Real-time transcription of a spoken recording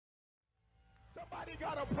many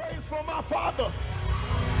got a praise for my Father?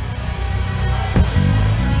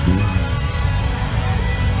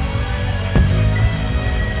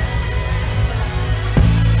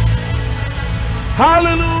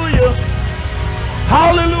 Hallelujah.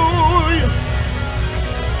 Hallelujah.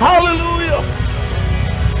 Hallelujah.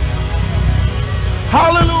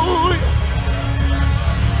 Hallelujah.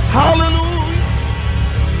 Hallelujah.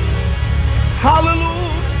 Hallelujah.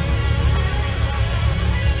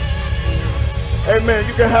 Amen.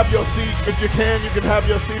 You can have your seat if you can. You can have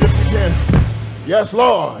your seat if you can. Yes,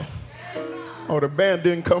 Lord. Oh, the band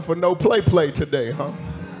didn't come for no play today, huh?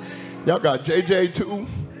 Y'all got JJ too.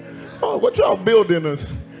 Oh, what y'all building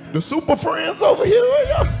us? The Super Friends over here?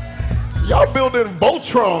 Y'all building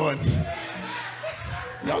Voltron.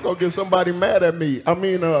 Y'all gonna get somebody mad at me. I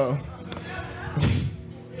mean,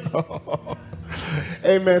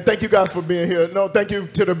 Amen. Thank you guys for being here. No, thank you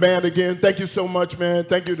to the band again. Thank you so much, man.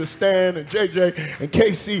 Thank you to Stan and JJ and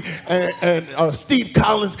Casey and Steve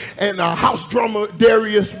Collins and house drummer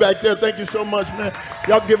Darius back there. Thank you so much, man.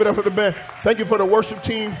 Y'all give it up for the band. Thank you for the worship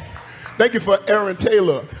team. Thank you for Aaron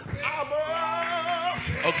Taylor.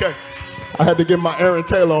 Okay, I had to get my Aaron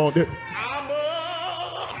Taylor on there.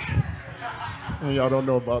 Y'all don't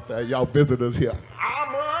know about that. Y'all visitors here.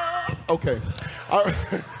 Okay.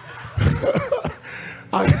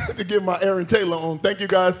 I had to get my Aaron Taylor on. Thank you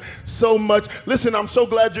guys so much. Listen, I'm so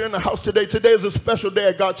glad you're in the house today. Today is a special day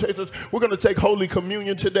at GodChasers. We're going to take Holy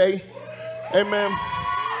Communion today. Amen.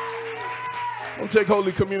 We'll take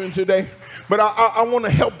Holy Communion today. But I want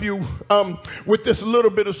to help you with this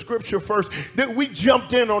little bit of scripture first. That we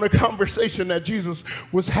jumped in on a conversation that Jesus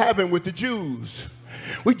was having with the Jews.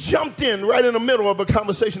 We jumped in right in the middle of a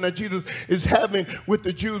conversation that Jesus is having with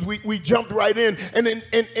the Jews. We jumped right in,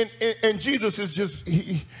 and Jesus is just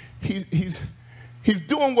he's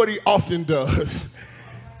doing what he often does.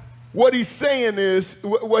 What he's saying is,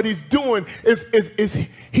 what he's doing is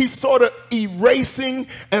he's sort of erasing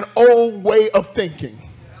an old way of thinking.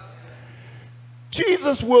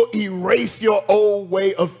 Jesus will erase your old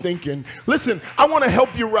way of thinking. Listen, I want to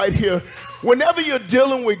help you right here. Whenever you're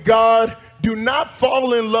dealing with God, do not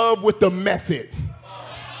fall in love with the method.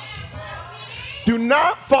 Do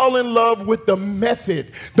not fall in love with the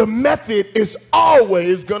method. The method is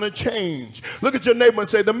always going to change. Look at your neighbor and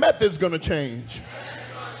say, the method's going to change.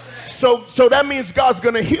 So that means God's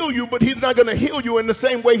going to heal you, but he's not going to heal you in the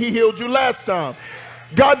same way he healed you last time.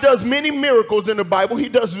 God does many miracles in the Bible. He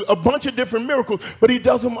does a bunch of different miracles, but he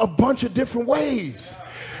does them a bunch of different ways.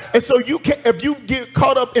 And so you can, if you get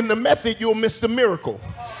caught up in the method, you'll miss the miracle.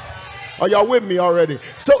 Are y'all with me already?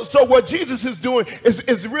 So what Jesus is doing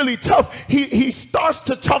is really tough. He starts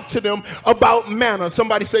to talk to them about manna.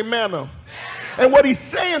 Somebody say manna. And what he's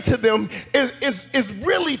saying to them is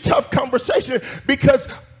really tough conversation because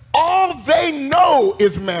all they know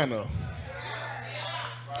is manna.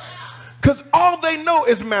 Because all they know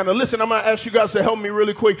is manna. Listen, I'm going to ask you guys to help me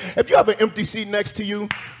really quick. If you have an empty seat next to you,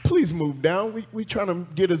 please move down. We trying to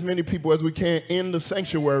get as many people as we can in the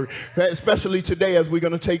sanctuary, especially today as we're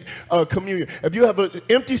going to take communion. If you have an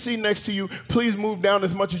empty seat next to you, please move down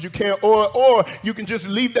as much as you can. Or you can just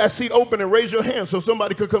leave that seat open and raise your hand so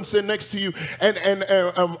somebody could come sit next to you. And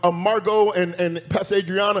Margot and Pastor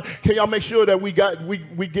Adriana, can y'all make sure that we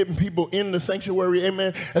getting people in the sanctuary,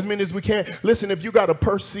 amen, as many as we can. Listen, if you got a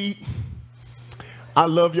purse seat, I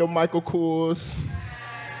love your Michael Kors.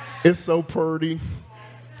 It's so pretty.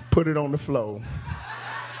 Put it on the floor,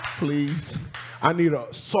 please. I need a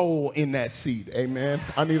soul in that seat, amen.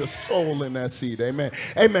 I need a soul in that seat, amen.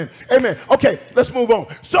 Amen, amen. Okay, let's move on.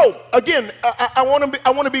 So again, I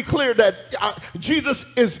want to be clear that Jesus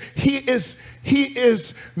is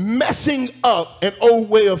messing up an old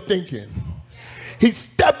way of thinking. He's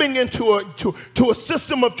stepping into a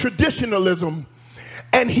system of traditionalism.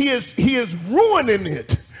 And he is ruining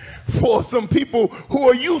it for some people who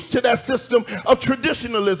are used to that system of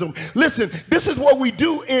traditionalism. Listen, this is what we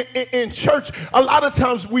do in church. A lot of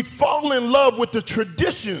times we fall in love with the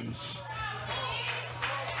traditions.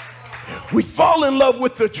 We fall in love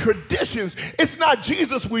with the traditions. It's not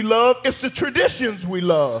Jesus we love, it's the traditions we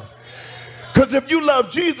love. Because if you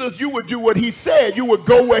love Jesus, you would do what he said. You would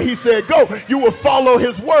go where he said go. You would follow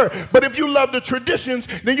his word. But if you love the traditions,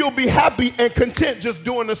 then you'll be happy and content just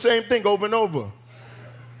doing the same thing over and over.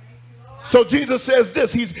 So Jesus says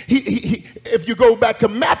this. If you go back to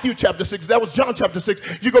Matthew chapter 6, that was John chapter 6.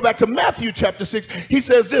 If you go back to Matthew chapter 6, he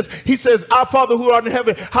says this. He says, our Father who art in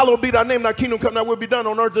heaven, hallowed be thy name, thy kingdom come, thy will be done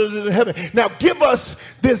on earth as it is in heaven. Now give us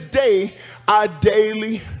this day our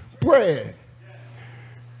daily bread.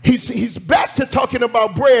 He's back to talking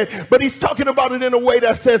about bread, but he's talking about it in a way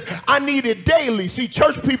that says, I need it daily. See,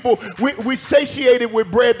 church people, we satiated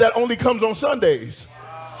with bread that only comes on Sundays.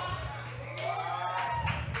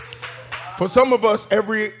 For some of us,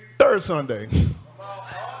 every third Sunday.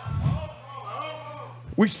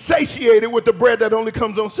 We satiated with the bread that only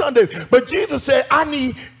comes on Sundays. But Jesus said, I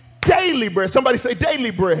need daily bread. Somebody say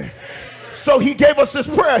daily bread. So he gave us this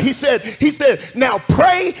prayer. He said, now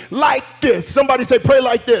pray like this. Somebody say, pray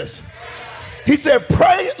like this. He said,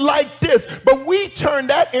 pray like this. But we turn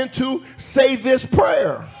that into say this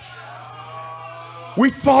prayer. We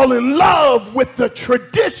fall in love with the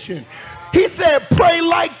tradition. He said, pray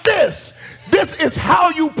like this. This is how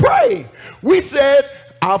you pray. We said,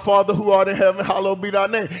 our Father who art in heaven, hallowed be thy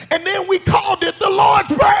name. And then we called it the Lord's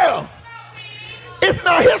Prayer. It's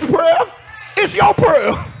not his prayer. It's your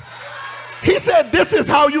prayer. He said, this is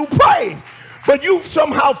how you pray. But you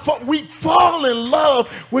somehow, we fall in love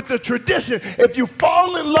with the tradition. If you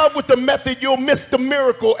fall in love with the method, you'll miss the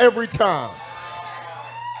miracle every time.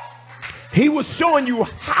 He was showing you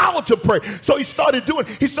how to pray. So he started doing,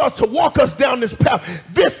 he starts to walk us down this path.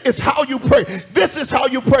 This is how you pray. This is how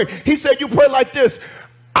you pray. He said, you pray like this.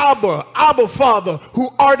 Abba, Father, who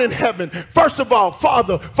art in heaven. First of all,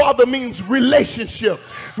 Father means relationship.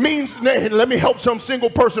 Means, let me help some single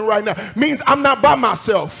person right now. Means I'm not by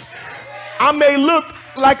myself. I may look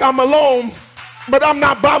like I'm alone, but I'm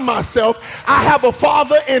not by myself. I have a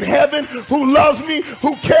Father in heaven who loves me,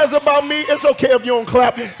 who cares about me. It's okay if you don't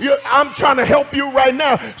clap. I'm trying to help you right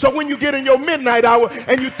now. So when you get in your midnight hour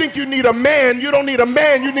and you think you need a man, you don't need a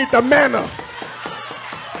man, you need the manna.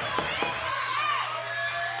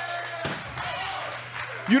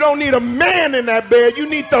 You don't need a man in that bed, you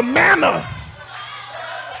need the manna.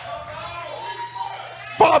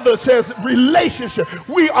 Father says relationship.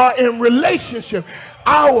 We are in relationship.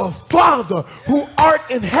 Our Father who art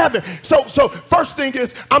in heaven. So first thing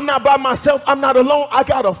is, I'm not by myself. I'm not alone. I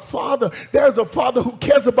got a Father. There's a Father who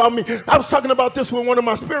cares about me. I was talking about this with one of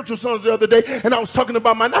my spiritual sons the other day, and I was talking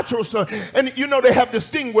about my natural son. And you know they have this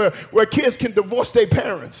thing where kids can divorce their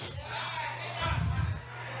parents.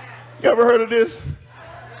 You ever heard of this?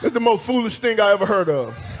 It's the most foolish thing I ever heard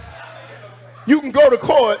of. You can go to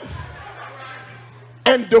court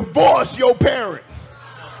and divorce your parent.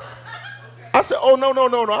 I said, oh, no.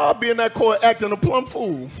 I'll be in that court acting a plumb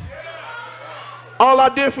fool. All I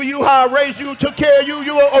did for you, how I raised you, took care of you,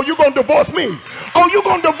 oh, you gonna divorce me. Oh, you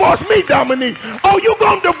gonna divorce me, Dominique. Oh, you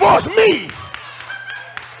gonna divorce me.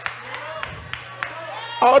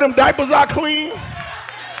 All them diapers I clean.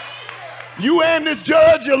 You and this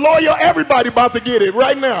judge, your lawyer, everybody about to get it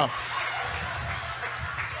right now.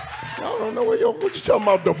 I don't know what you talking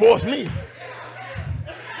about, divorce me.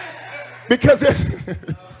 Because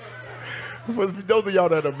for those of y'all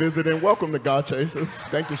that are visiting, welcome to GodChasers.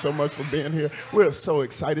 Thank you so much for being here. We're so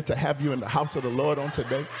excited to have you in the house of the Lord on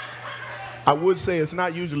today. I would say it's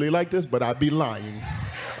not usually like this, but I'd be lying.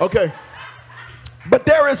 Okay. But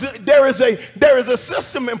there is a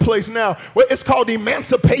system in place now where it's called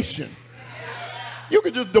emancipation. You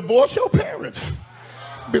could just divorce your parents.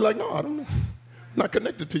 Be like, no, I'm not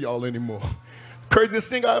connected to y'all anymore. Craziest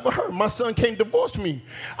thing I ever heard. My son can't divorce me.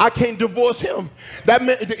 I can't divorce him.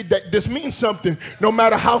 This means something. No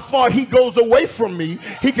matter how far he goes away from me,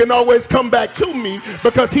 he can always come back to me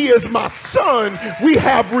because he is my son. We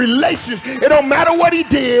have relations. It don't matter what he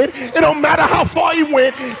did. It don't matter how far he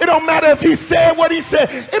went. It don't matter if he said what he said.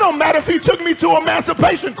 It don't matter if he took me to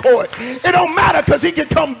emancipation court. It don't matter because he can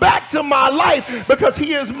come back to my life because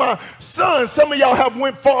he is my son. Some of y'all have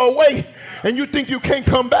went far away and you think you can't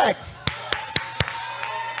come back.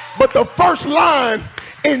 But the first line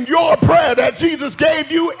in your prayer that Jesus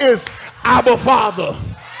gave you is, Abba, Father.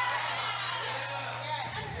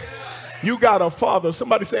 You got a Father.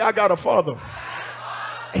 Somebody say, I got a Father.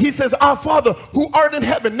 He says, our Father who art in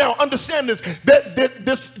heaven. Now understand this,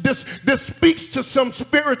 this speaks to some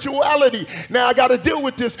spirituality. Now I got to deal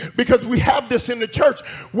with this because we have this in the church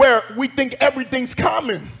where we think everything's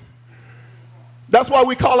common. That's why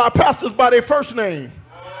we call our pastors by their first name.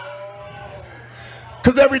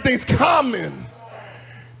 Because everything's common.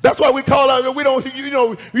 That's why we call out, we don't,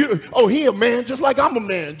 oh, he a man just like I'm a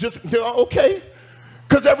man. Just, okay.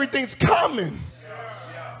 Because everything's common.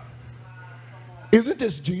 Isn't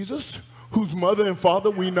this Jesus, whose mother and father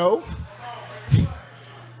we know?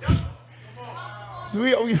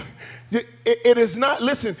 It is not,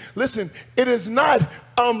 listen, it is not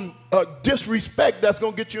disrespect that's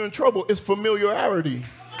going to get you in trouble. It's familiarity.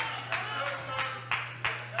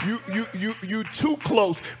 You too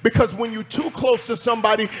close, because when you too close to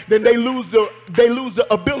somebody, then they lose the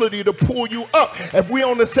ability to pull you up. If we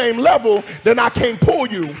on the same level, then I can't pull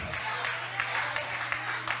you.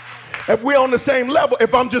 If we're on the same level,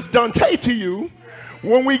 if I'm just Donte to you,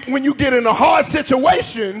 when you get in a hard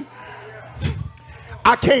situation,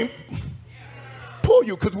 I can't pull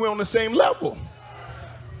you because we're on the same level.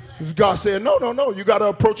 God said, no, you got to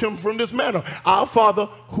approach him from this manner. Our Father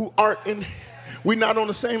who art in, we're not on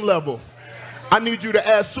the same level. I need you to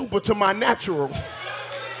add super to my natural.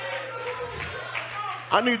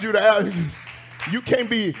 I need you to add, you can't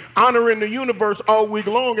be honoring the universe all week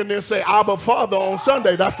long and then say Abba Father on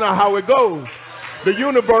Sunday. That's not how it goes. The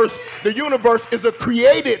universe is a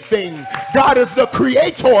created thing. God is the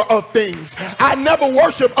creator of things. I never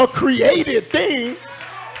worship a created thing.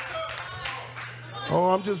 Oh,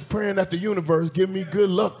 I'm just praying that the universe give me good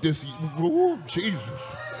luck this year. Ooh,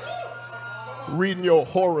 Jesus. Reading your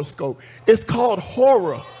horoscope. It's called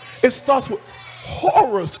horror. It starts with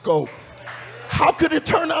horoscope. How could it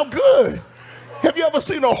turn out good? Have you ever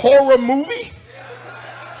seen a horror movie?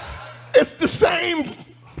 It's the same.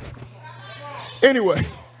 Anyway,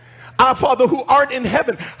 our Father who art in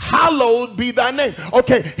heaven, hallowed be thy name.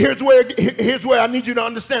 Okay, here's where I need you to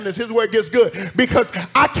understand this. Here's where it gets good. Because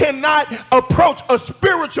I cannot approach a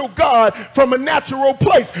spiritual God from a natural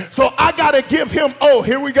place. So I got to give him, oh,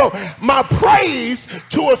 here we go. My praise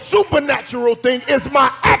to a supernatural thing is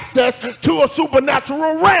my access to a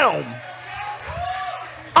supernatural realm.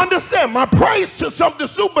 Understand, my praise to something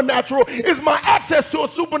supernatural is my access to a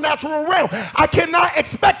supernatural realm. I cannot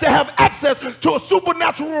expect to have access to a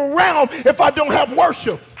supernatural realm if I don't have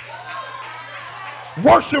worship.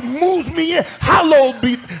 Worship moves me in. Hallowed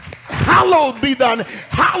be thy name.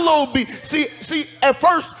 Hallowed be. See, at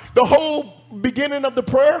first, the whole beginning of the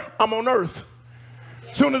prayer, I'm on earth.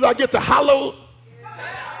 As soon as I get to hallowed,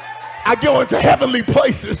 I go into heavenly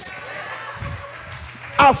places.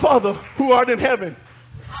 Our Father who art in heaven,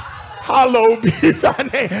 hallowed be thy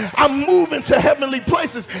name. I'm moving to heavenly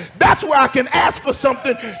places. That's where I can ask for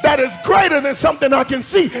something that is greater than something I can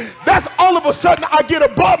see. That's all of a sudden I get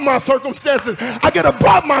above my circumstances. I get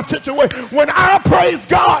above my situation. When I praise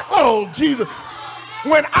God, oh Jesus.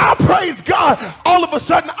 When I praise God, all of a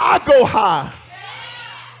sudden I go high.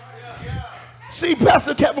 See,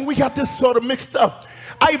 Pastor Kevin, we got this sort of mixed up.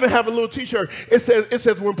 I even have a little t-shirt. It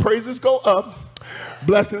says when praises go up,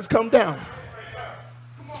 blessings come down.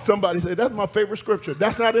 Somebody said, that's my favorite scripture.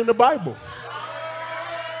 That's not in the Bible.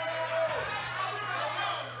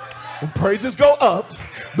 When praises go up,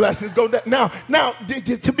 blessings go down. Now,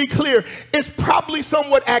 to be clear, it's probably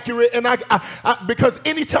somewhat accurate, and because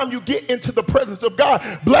anytime you get into the presence of God,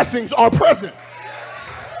 blessings are present.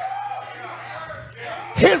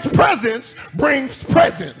 His presence brings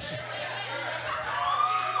presence.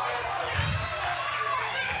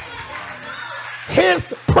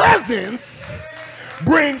 His presence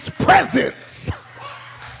brings presence.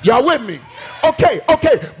 Y'all with me? Okay.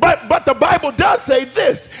 But the Bible does say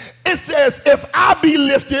this. It says, if I be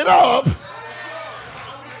lifted up,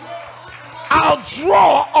 I'll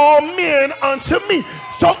draw all men unto me.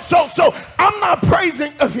 So I'm not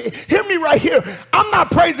praising, hear me right here. I'm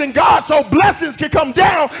not praising God so blessings can come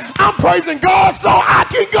down. I'm praising God so I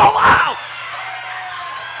can go out.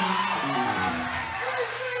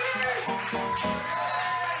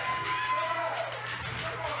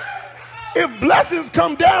 If blessings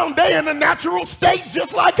come down, they in a natural state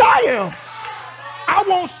just like I am. I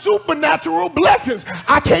want supernatural blessings.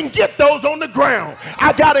 I can't get those on the ground.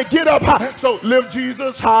 I got to get up high. So lift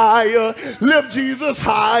Jesus higher, lift Jesus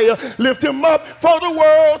higher, lift him up for the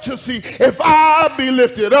world to see. If I be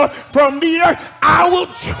lifted up from the earth,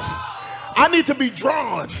 I need to be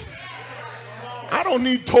drawn. I don't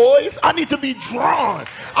need toys. I need to be drawn.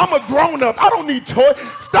 I'm a grown up. I don't need toys.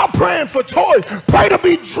 Stop praying for toys. Pray to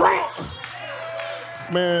be drawn.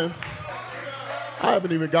 Man, I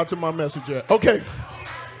haven't even got to my message yet. Okay.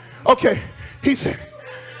 He said,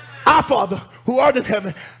 our Father who art in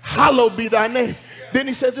heaven, hallowed be thy name. Then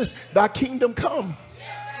he says this, thy kingdom come,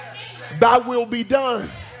 thy will be done.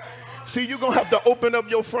 See, you're going to have to open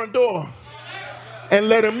up your front door and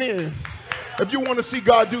let him in. If you want to see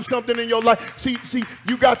God do something in your life, see,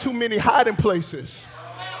 you got too many hiding places.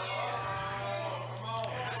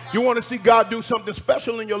 You want to see God do something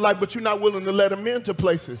special in your life, but you're not willing to let him into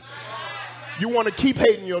places. You want to keep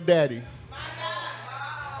hating your daddy.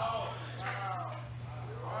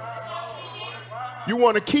 You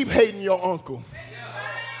want to keep hating your uncle.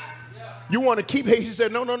 You want to keep hating. He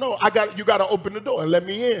said, no. You got to open the door and let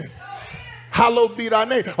me in. Hallowed be thy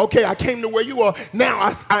name. Okay, I came to where you are.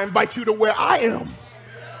 Now I invite you to where I am.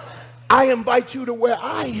 I invite you to where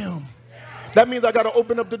I am. That means I got to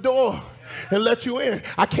open up the door and let you in.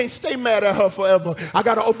 I can't stay mad at her forever. I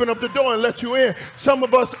got to open up the door and let you in. Some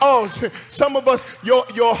of us,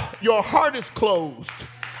 your heart is closed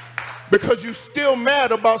because you're still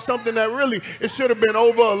mad about something that really, it should have been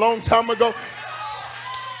over a long time ago.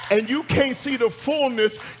 And you can't see the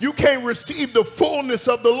fullness, you can't receive the fullness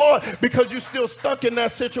of the Lord because you're still stuck in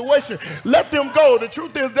that situation. Let them go. The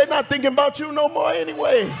truth is, they're not thinking about you no more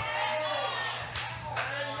anyway.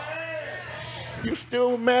 You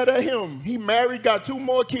still mad at him. He married, got 2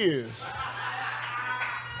 more kids.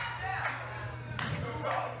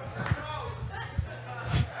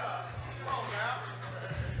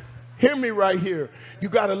 Hear me right here. You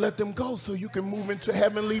got to let them go so you can move into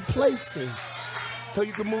heavenly places. So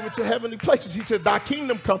you can move into heavenly places. He said, thy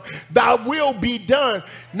kingdom come, thy will be done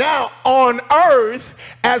now on earth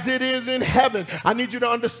as it is in heaven. I need you to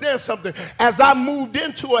understand something. As I moved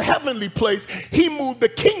into a heavenly place, he moved the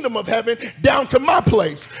kingdom of heaven down to my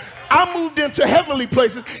place. I moved into heavenly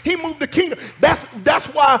places. He moved the kingdom. That's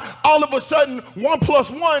why all of a sudden 1 +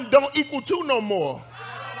 1 don't equal 2 no more.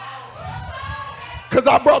 Because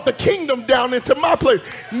I brought the kingdom down into my place.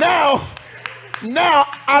 Now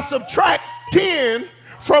I subtract 10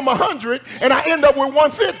 from 100 and I end up with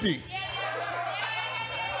 150.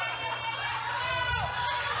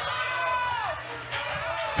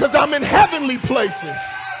 Because I'm in heavenly places.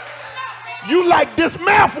 You like, this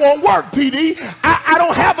math won't work, PD. I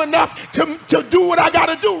don't have enough to do what I got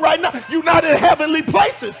to do right now. You're not in heavenly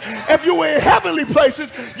places. If you were in heavenly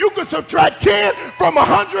places, you could subtract 10 from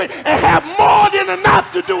 100 and have more than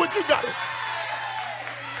enough to do what you got to do.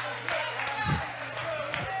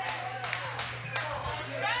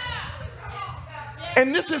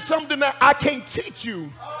 And this is something that I can't teach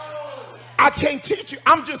you. I can't teach you.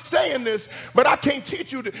 I'm just saying this, but I can't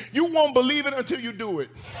teach you. You won't believe it until you do it.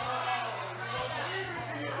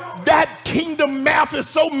 That kingdom math is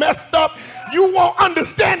so messed up, you won't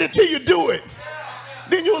understand it till you do it.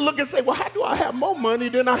 Then you'll look and say, well, how do I have more money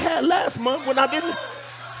than I had last month when I didn't?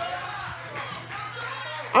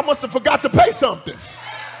 I must have forgot to pay something.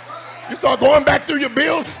 You start going back through your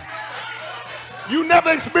bills. You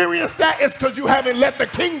never experienced that. It's because you haven't let the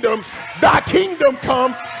kingdom, thy kingdom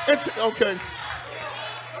come into, okay.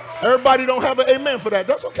 Everybody don't have an amen for that.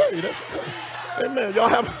 That's okay. That's okay. Amen. Y'all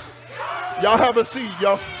have a seat,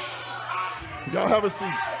 y'all. Y'all have a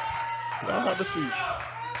seat. Y'all have a seat.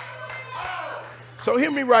 So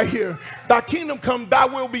hear me right here. Thy kingdom come, thy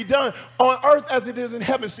will be done on earth as it is in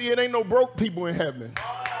heaven. See, it ain't no broke people in heaven.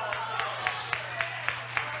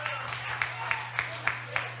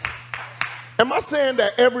 Am I saying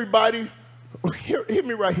that everybody, hear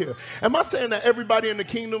me right here. Am I saying that everybody in the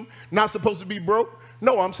kingdom not supposed to be broke?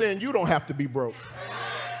 No, I'm saying you don't have to be broke.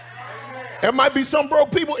 There might be some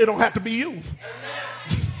broke people, it don't have to be you.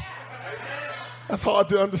 That's hard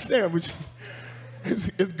to understand, which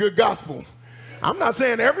it's good gospel. I'm not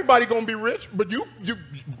saying everybody gonna be rich, but you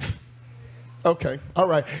okay, all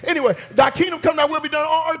right. Anyway, thy kingdom come, thy will be done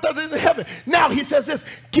on earth as it is in heaven. Now he says this,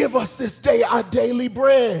 give us this day our daily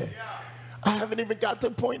bread. I haven't even got to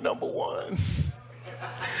point number 1.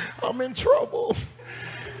 I'm in trouble.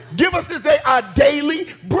 Give us this day our daily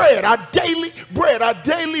bread, our daily bread, our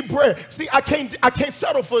daily bread. See, I can't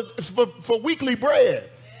settle for weekly bread.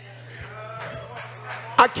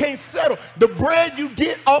 I can't settle. The bread you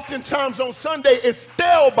get oftentimes on Sunday is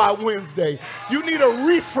stale by Wednesday. You need a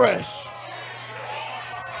refresh.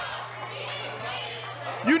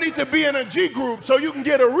 You need to be in a G group so you can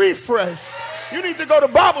get a refresh. You need to go to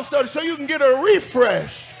Bible study so you can get a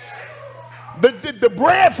refresh. The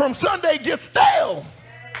bread from Sunday gets stale.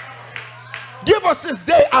 Give us this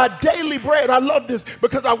day our daily bread. I love this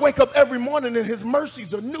because I wake up every morning and his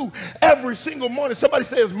mercies are new every single morning. Somebody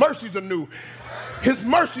say his mercies are new. His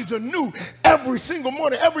mercies are new every single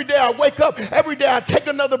morning. Every day I wake up, every day I take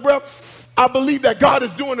another breath. I believe that God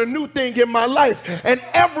is doing a new thing in my life. And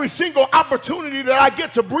every single opportunity that I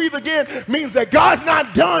get to breathe again means that God's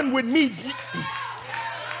not done with me.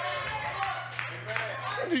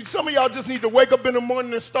 Some of y'all just need to wake up in the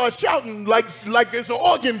morning and start shouting like there's an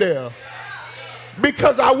organ there.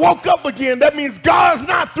 Because I woke up again, that means God's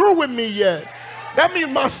not through with me yet. That means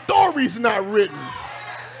my story's not written.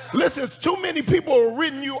 Listen, too many people are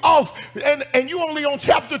written you off, and you only on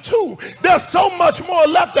chapter 2. There's so much more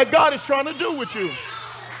left that God is trying to do with you.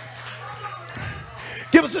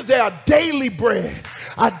 Give us today our daily bread.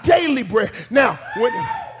 Our daily bread. Now,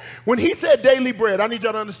 when he said daily bread, I need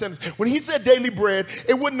y'all to understand this. When he said daily bread,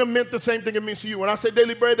 it wouldn't have meant the same thing it means to you. When I say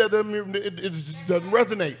daily bread, it doesn't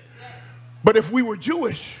resonate. But if we were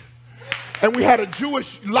Jewish, and we had a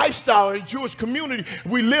Jewish lifestyle, a Jewish community.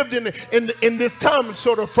 We lived in this time,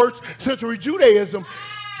 sort of first century Judaism.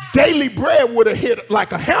 Daily bread would have hit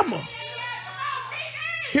like a hammer.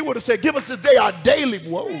 He would have said, give us this day our daily,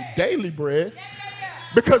 whoa, daily bread.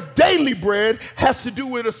 Because daily bread has to do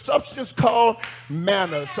with a substance called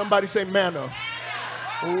manna. Somebody say manna.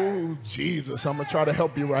 Oh, Jesus, I'm going to try to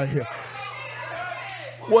help you right here.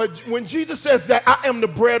 When Jesus says that I am the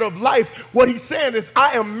bread of life, what he's saying is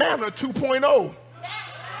I am manna 2.0.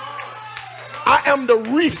 I am the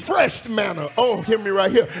refreshed manna. Oh, hear me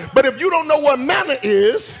right here. But if you don't know what manna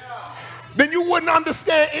is, then you wouldn't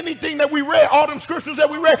understand anything that we read. All them scriptures that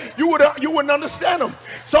we read, you wouldn't understand them.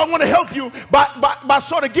 So I want to help you by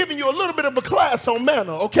sort of giving you a little bit of a class on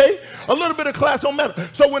manna, okay? A little bit of class on manna.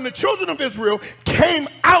 So when the children of Israel came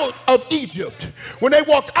out of Egypt, when they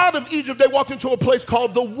walked out of Egypt, they walked into a place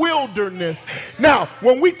called the wilderness. Now,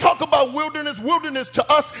 when we talk about wilderness, wilderness to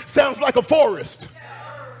us sounds like a forest.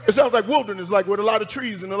 It sounds like wilderness, like with a lot of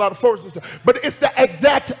trees and a lot of forests and stuff. But it's the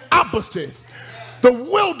exact opposite. The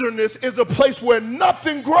wilderness is a place where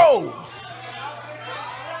nothing grows.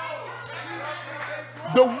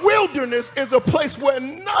 The wilderness is a place where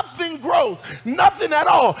nothing grows, nothing at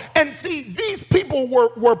all. And see, these people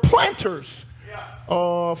were planters.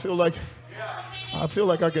 Oh, I feel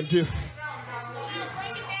like I can do.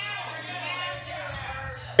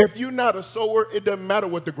 If you're not a sower, it doesn't matter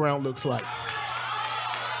what the ground looks like.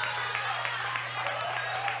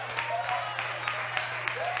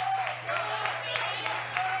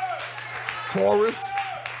 Forest,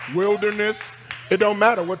 wilderness, it don't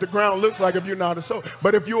matter what the ground looks like if you're not a sower.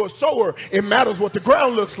 But if you're a sower, it matters what the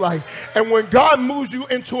ground looks like. And when God moves you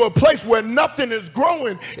into a place where nothing is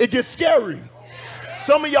growing, it gets scary.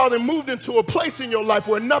 Some of y'all that moved into a place in your life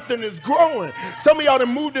where nothing is growing. Some of y'all that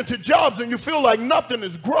moved into jobs and you feel like nothing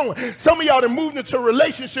is growing. Some of y'all that moved into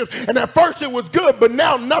relationships and at first it was good, but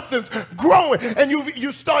now nothing's growing and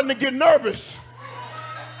you're starting to get nervous.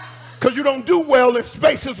 Because you don't do well in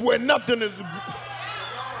spaces where nothing is.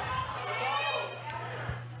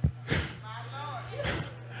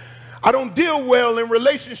 I don't deal well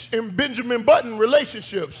in Benjamin Button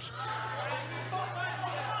relationships.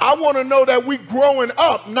 I want to know that we growing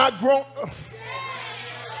up, not growing.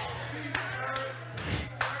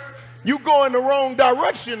 You go in the wrong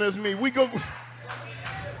direction as me.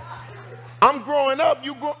 I'm growing up,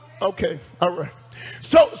 you grow. Okay, all right.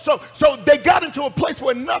 So they got into a place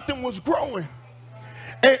where nothing was growing.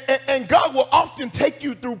 And God will often take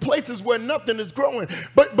you through places where nothing is growing.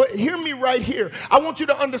 But hear me right here. I want you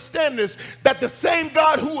to understand this, that the same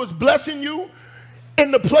God who was blessing you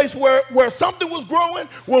in the place where something was growing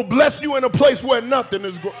will bless you in a place where nothing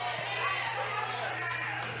is growing.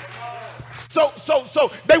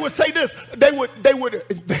 So they would say this. They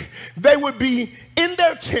would be in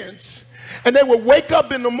their tents. And they would wake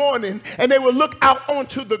up in the morning and they would look out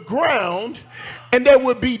onto the ground and there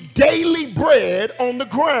would be daily bread on the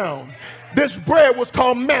ground. This bread was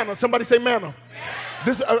called manna. Somebody say manna.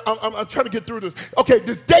 I'm trying to get through this. Okay,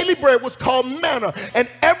 this daily bread was called manna. And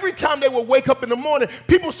every time they would wake up in the morning,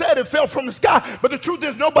 people said it fell from the sky. But the truth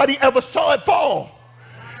is nobody ever saw it fall.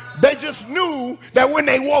 They just knew that when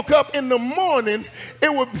they woke up in the morning,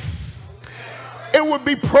 it would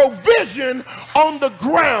be provision on the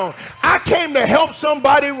ground. I came to help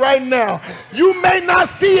somebody right now. You may not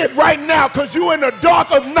see it right now because you're in the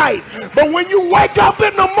dark of night. But when you wake up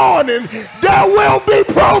in the morning, there will be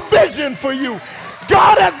provision for you.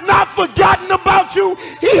 God has not forgotten about you.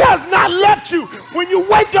 He has not left you. When you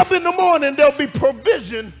wake up in the morning, there'll be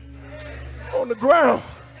provision on the ground.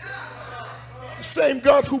 Same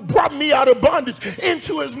God who brought me out of bondage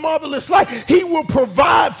into his marvelous light, he will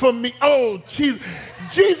provide for me. Oh,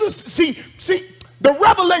 Jesus, see, the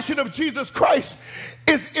revelation of Jesus Christ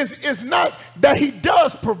is not that he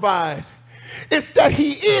does provide. It's that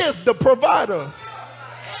he is the provider.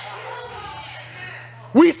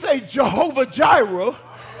 We say Jehovah Jireh,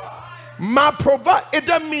 my provider. It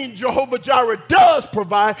doesn't mean Jehovah Jireh does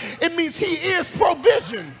provide. It means he is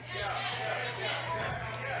provision.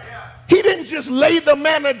 He didn't just lay the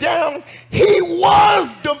manna down. He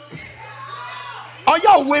was the. Are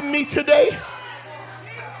y'all with me today?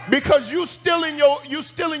 Because you still in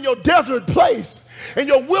your desert place, in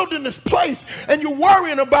your wilderness place, and you're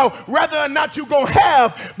worrying about whether or not you're going to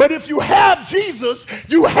have. But if you have Jesus,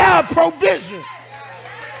 you have provision.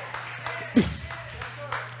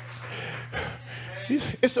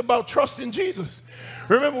 It's about trusting Jesus.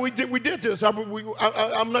 Remember, we did this. I'm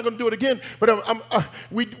not going to do it again, but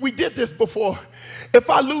we did this before. If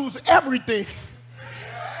I lose everything,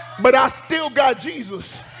 but I still got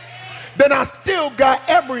Jesus, then I still got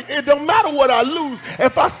it don't matter what I lose.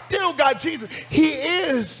 If I still got Jesus, he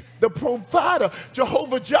is the provider.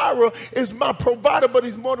 Jehovah Jireh is my provider, but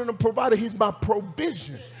he's more than a provider. He's my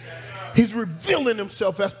provision. He's revealing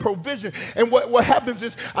himself as provision. And what happens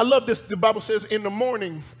is, I love this, the Bible says in the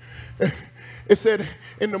morning, it said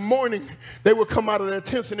in the morning they would come out of their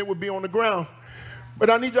tents and it would be on the ground. But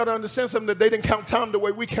I need y'all to understand something, that they didn't count time the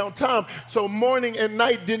way we count time. So morning and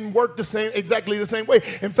night didn't work exactly the same way.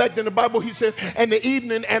 In fact, in the Bible, he said, and the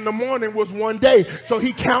evening and the morning was one day. So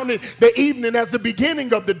he counted the evening as the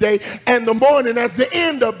beginning of the day and the morning as the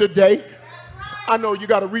end of the day. I know you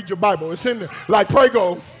got to read your Bible. It's in there. Like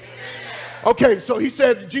Prego. Okay, so he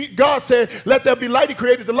said, God said, let there be light. He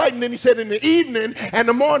created the light. And then he said in the evening and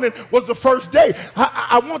the morning was the first day.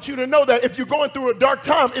 I want you to know that if you're going through a dark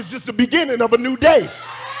time, it's just the beginning of a new day.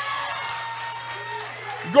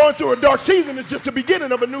 Going through a dark season is just the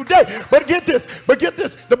beginning of a new day. But get this.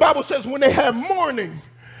 The Bible says when they have morning.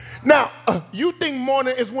 Now, you think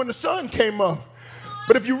morning is when the sun came up.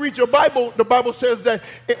 But if you read your Bible, the Bible says that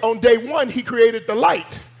on day one, he created the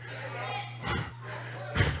light.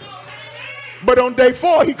 But on day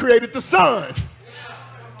 4, he created the sun.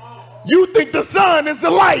 You think the sun is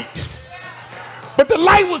the light. But the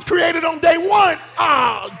light was created on day 1.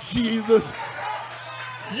 Oh, Jesus.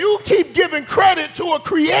 You keep giving credit to a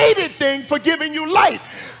created thing for giving you light.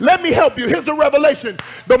 Let me help you. Here's a revelation.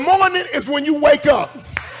 The morning is when you wake up.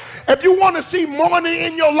 If you want to see morning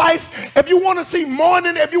in your life, if you want to see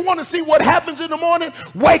morning, if you want to see what happens in the morning,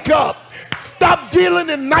 wake up. Stop dealing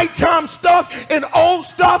in nighttime stuff, in old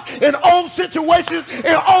situations,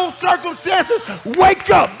 in old circumstances.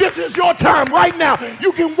 Wake up. This is your time right now.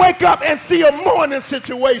 You can wake up and see a morning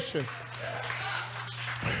situation.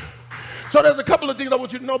 So there's a couple of things I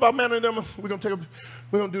want you to know about Manna and them. We're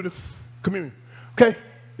gonna do the communion. Okay?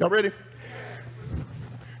 Y'all ready?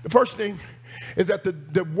 The first thing is that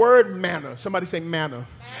the word manna, somebody say manna.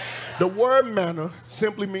 The word manna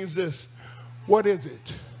simply means this. What is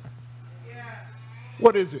it?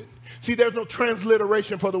 What is it? See, there's no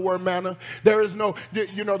transliteration for the word manna. There is no,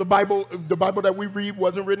 you know, the Bible that we read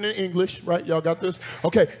wasn't written in English, right? Y'all got this?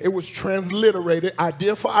 Okay, it was transliterated,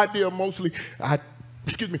 idea for idea, mostly.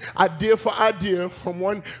 Idea for idea from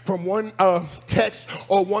one text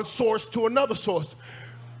or one source to another source.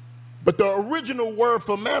 But the original word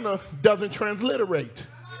for manna doesn't transliterate.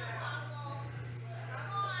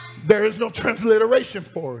 There is no transliteration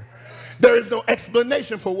for it. There is no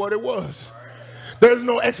explanation for what it was. There is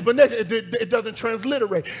no explanation. It doesn't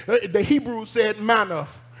transliterate. The Hebrews said manna.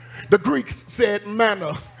 The Greeks said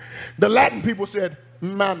manna. The Latin people said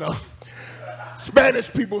manna.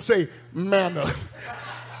 Spanish people say manna.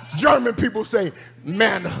 German people say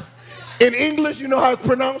manna. In English, you know how it's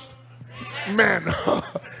pronounced? Manna.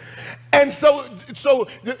 And so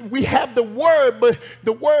we have the word, but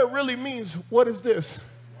the word really means, what is this?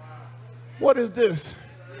 What is this?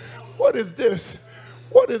 What is this?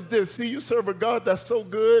 What is this? See, you serve a God that's so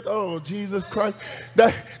good, oh, Jesus Christ,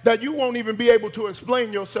 that you won't even be able to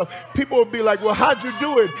explain yourself. People will be like, well, how'd you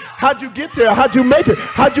do it? How'd you get there? How'd you make it?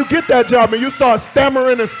 How'd you get that job? And you start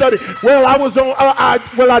stammering and studying. Well,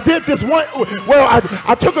 I did this one. Well,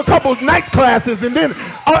 I took a couple of night classes, and then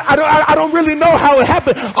I don't really know how it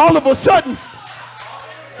happened. All of a sudden,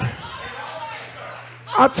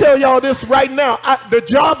 I'll tell y'all this right now. The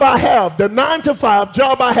job I have, the 9-to-5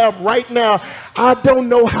 job I have right now, I don't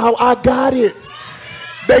know how I got it.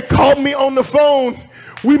 They called me on the phone.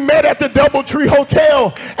 We met at the DoubleTree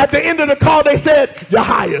Hotel. At the end of the call, they said, you're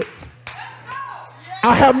hired.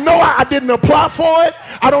 I didn't apply for it.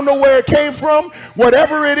 I don't know where it came from.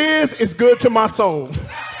 Whatever it is, it's good to my soul.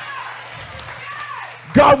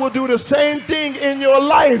 God will do the same thing in your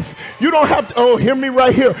life. You don't have to, oh, hear me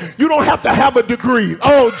right here. You don't have to have a degree.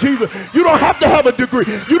 Oh, Jesus. You don't have to have a degree.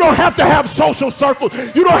 You don't have to have social circles.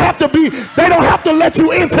 You don't have to be, they don't have to let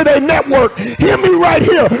you into their network. Hear me right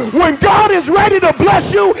here. When God is ready to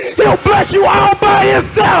bless you, he'll bless you all by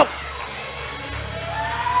himself.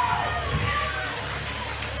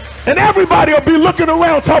 And everybody will be looking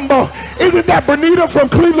around talking about, isn't that Bernita from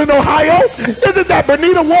Cleveland, Ohio? Isn't that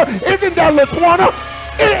Bernita Ward? Isn't that LaTuana?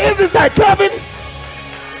 Isn't that Kevin?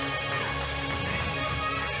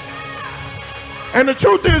 And the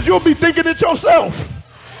truth is, you'll be thinking it yourself.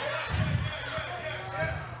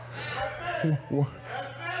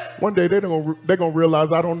 One day they're gonna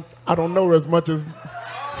realize I don't know as much as.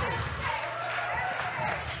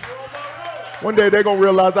 One day they're gonna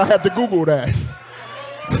realize I had to Google that.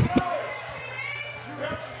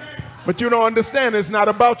 But you don't understand. It's not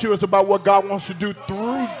about you. It's about what God wants to do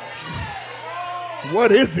through you.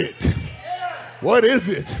 What is it? What is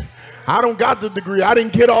it? I don't got the degree. I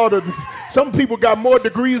didn't get all the. Some people got more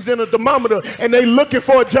degrees than a thermometer, and they looking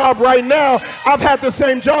for a job right now. I've had the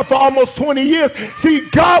same job for almost 20 years. See,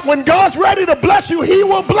 God, when God's ready to bless you, he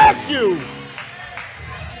will bless you.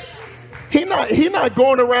 He not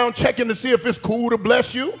going around checking to see if it's cool to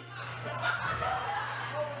bless you.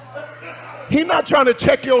 He's not trying to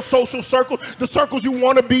check your social circle, the circles you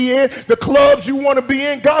want to be in, the clubs you want to be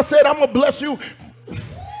in. God said, I'm going to bless you.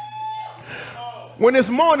 When it's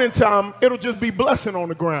morning time, it'll just be blessing on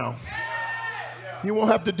the ground. You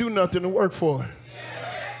won't have to do nothing to work for it.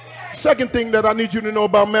 Second thing that I need you to know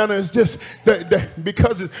about manna is just that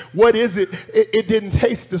because what is it? It didn't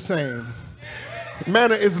taste the same.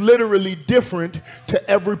 Manna is literally different to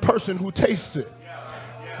every person who tastes it.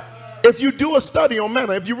 If you do a study on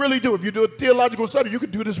manna, if you really do, if you do a theological study, you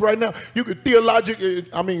could do this right now. You could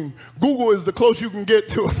Google is the closest you can get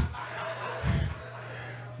to it.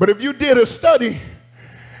 But if you did a study,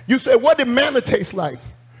 you say, what did manna taste like?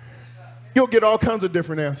 You'll get all kinds of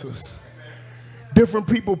different answers. Different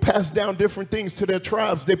people pass down different things to their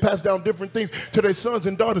tribes. They pass down different things to their sons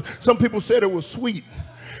and daughters. Some people said it was sweet.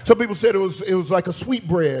 Some people said it was like a sweet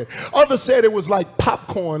bread. Others said it was like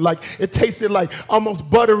popcorn, like it tasted like almost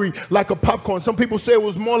buttery, like a popcorn. Some people say it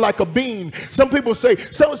was more like a bean. Some people say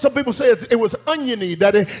it was oniony,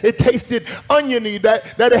 that it tasted oniony,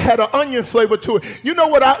 that it had an onion flavor to it. You know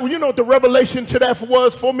what the revelation to that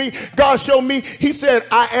was for me? God showed me. He said,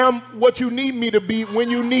 I am what you need me to be when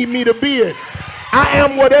you need me to be it. I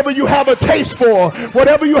am whatever you have a taste for,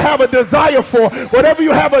 whatever you have a desire for, whatever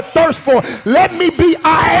you have a thirst for. Let me be,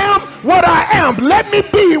 I am what I am. Let me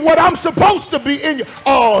be what I'm supposed to be in you.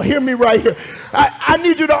 Oh, hear me right here. I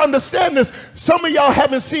need you to understand this. Some of y'all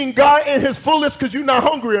haven't seen God in his fullest because you're not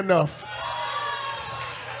hungry enough.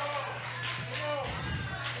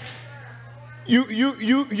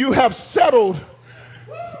 You have settled.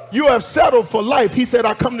 You have settled for life. He said,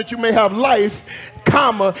 I come that you may have life,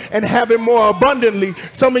 comma, and have it more abundantly.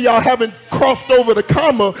 Some of y'all haven't crossed over the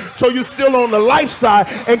comma, so you're still on the life side.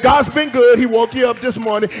 And God's been good. He woke you up this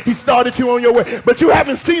morning. He started you on your way. But you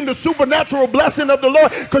haven't seen the supernatural blessing of the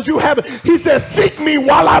Lord because you haven't. He said, seek me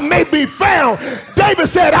while I may be found. David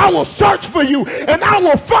said, I will search for you and I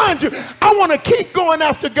will find you. I want to keep going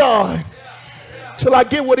after God till I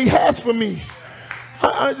get what he has for me.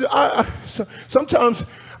 Sometimes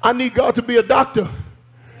I need God to be a doctor.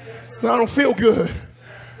 I don't feel good.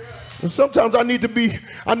 And sometimes I need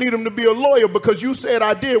him to be a lawyer because you said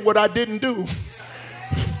I did what I didn't do.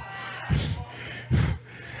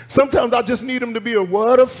 Sometimes I just need him to be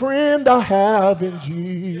what a friend I have in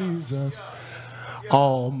Jesus.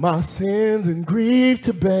 All my sins and grief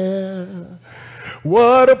to bear.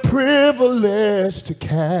 What a privilege to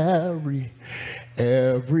carry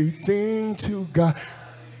everything to God.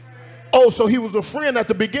 Oh, so he was a friend at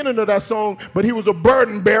the beginning of that song, but he was a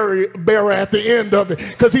burden bearer at the end of it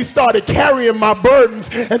because he started carrying my burdens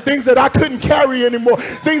and things that I couldn't carry anymore,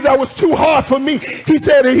 things that was too hard for me. He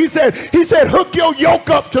said, hook your yoke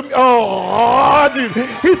up to me. Oh, Jesus.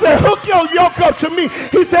 He said, hook your yoke up to me.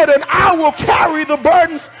 He said, and I will carry the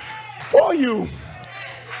burdens for you.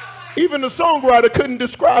 Even the songwriter couldn't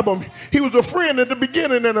describe him. He was a friend at the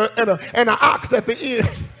beginning and an ox at the end.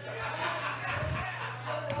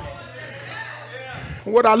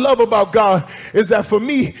 What I love about God is that for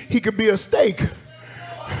me, he could be a steak.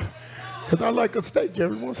 Because I like a steak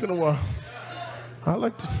every once in a while. I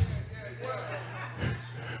like to.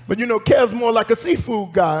 But you know, Kev's more like a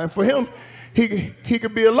seafood guy. And for him, he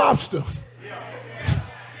could be a lobster.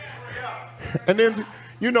 And then,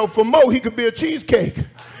 you know, for Mo, he could be a cheesecake.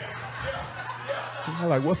 I'm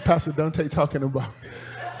like, what's Pastor Donte talking about?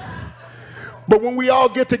 But when we all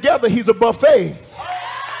get together, he's a buffet.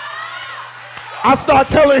 I start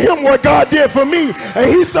telling him what God did for me, and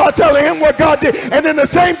he start telling him what God did. And then the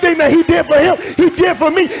same thing that he did for him, he did for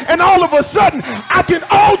me. And all of a sudden, I can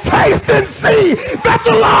all taste and see that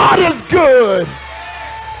the Lord is good.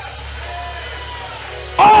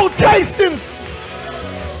 All taste and see.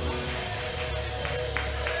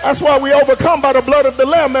 That's why we overcome by the blood of the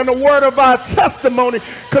Lamb and the word of our testimony,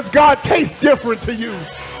 because God tastes different to you.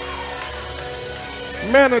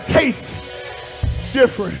 Manna tastes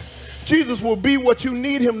different. Jesus will be what you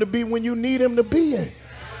need him to be when you need him to be it.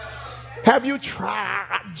 Have you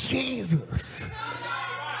tried Jesus?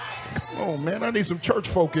 Come on, man. I need some church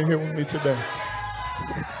folk in here with me today.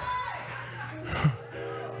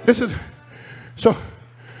 This is, so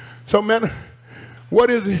manna, what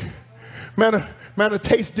is it? Manna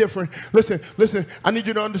tastes different. Listen, I need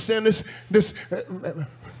you to understand this.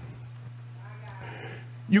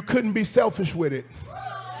 You couldn't be selfish with it.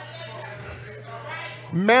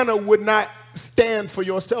 Manna would not stand for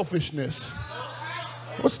your selfishness.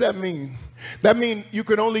 What's that mean? That means you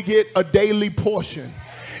can only get a daily portion.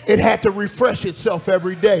 It had to refresh itself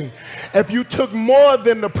every day. If you took more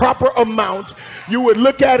than the proper amount, you would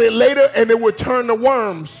look at it later and it would turn to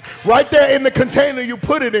worms. Right there in the container you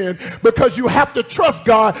put it in, because you have to trust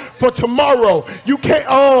God for tomorrow. You can't,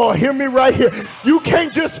 oh, hear me right here. You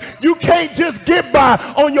can't just get by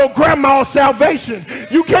on your grandma's salvation.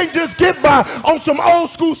 You can't just get by on some old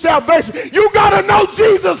school salvation. You gotta know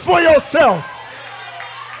Jesus for yourself.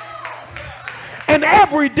 And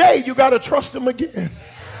every day you gotta trust him again.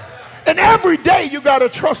 And every day you got to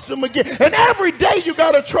trust him again. And every day you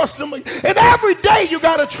got to trust him again. And every day you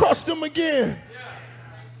got to trust him again.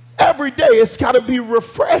 Every day it's got to be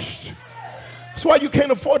refreshed. That's why you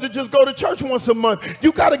can't afford to just go to church once a month.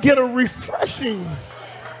 You got to get a refreshing.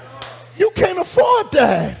 You can't afford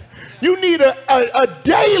that. You need a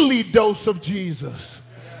daily dose of Jesus.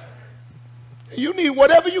 You need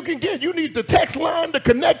whatever you can get. You need the text line, the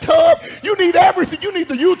Connect Hub. You need everything. You need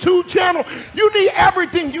the YouTube channel. You need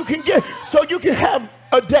everything you can get so you can have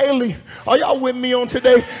a daily. Are y'all with me on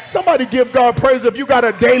today? Somebody give God praise if you got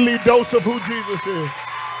a daily dose of who Jesus is.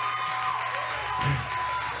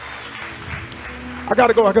 I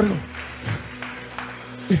gotta go.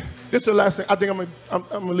 This is the last thing. I think I'm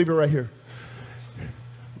gonna leave it right here.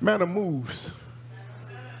 Manna moves.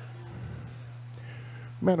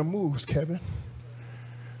 Manna moves, Kevin.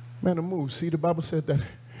 Manna moves. See, the Bible said that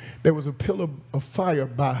there was a pillar of fire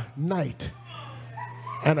by night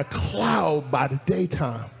and a cloud by the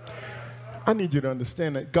daytime. I need you to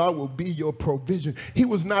understand that God will be your provision. He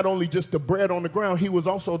was not only just the bread on the ground, he was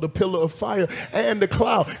also the pillar of fire and the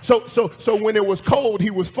cloud. So when it was cold,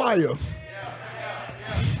 he was fire.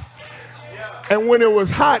 And when it was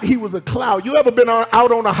hot, he was a cloud. You ever been out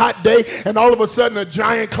on a hot day and all of a sudden a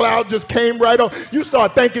giant cloud just came right on? You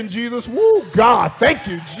start thanking Jesus. Woo, God, thank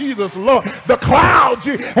you, Jesus, Lord. The cloud,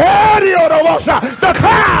 the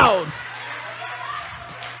cloud.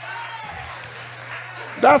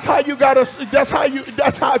 That's how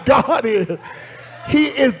God is. He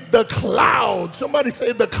is the cloud. Somebody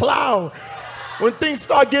say the cloud. When things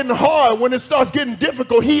start getting hard, when it starts getting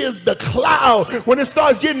difficult, he is the cloud. When it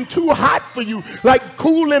starts getting too hot for you, like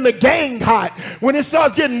Kool in the Gang hot, when it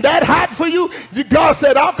starts getting that hot for you, God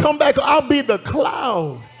said, I'll come back, I'll be the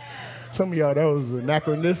cloud. Some of y'all, that was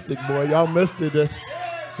anachronistic, boy. Y'all missed it.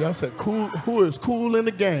 Y'all said, cool, who is Kool in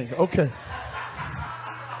the Gang? Okay.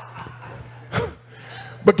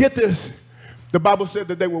 But get this. The Bible said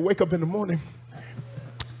that they would wake up in the morning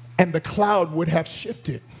and the cloud would have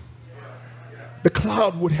shifted. The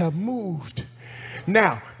cloud would have moved.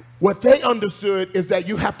 Now, what they understood is that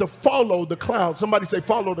you have to follow the cloud. Somebody say,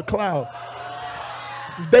 follow the cloud.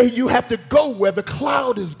 You have to go where the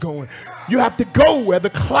cloud is going. You have to go where the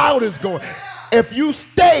cloud is going. If you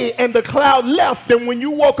stay and the cloud left, then when you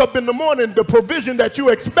woke up in the morning, the provision that you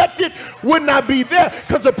expected would not be there,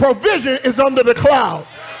 because the provision is under the cloud.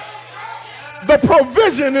 The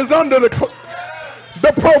provision is under the cloud.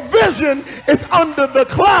 The provision is under the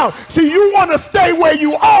cloud. See, you want to stay where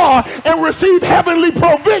you are and receive heavenly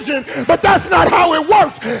provision, but that's not how it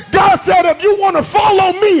works. God said, if you want to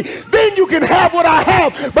follow me, then you can have what I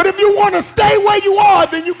have. But if you want to stay where you are,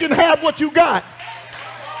 then you can have what you got.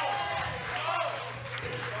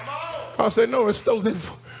 I said, no, it's those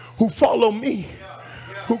who follow me,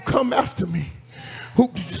 who come after me, who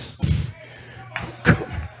come.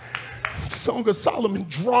 Song of Solomon,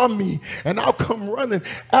 draw me and I'll come running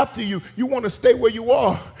after you. You want to stay where you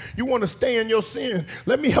are. You want to stay in your sin.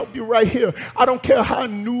 Let me help you right here. I don't care how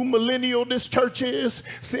new millennial this church is.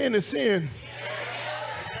 Sin is sin.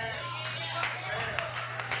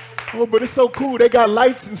 Oh, but it's so cool. They got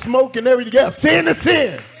lights and smoke and everything. Yeah, sin is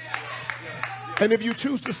sin. And if you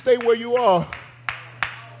choose to stay where you are,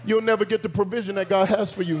 you'll never get the provision that God has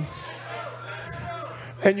for you.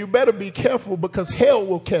 And you better be careful, because hell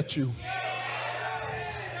will catch you.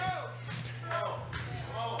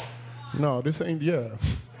 No, this ain't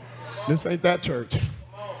that church.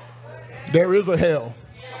 There is a hell.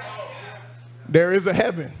 There is a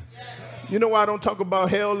heaven. You know why I don't talk about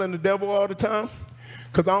hell and the devil all the time?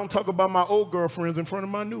 Because I don't talk about my old girlfriends in front of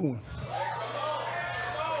my new one.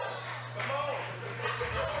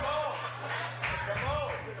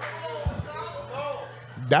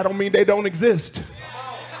 That don't mean they don't exist.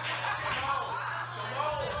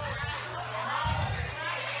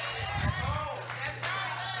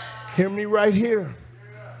 Hear me right here.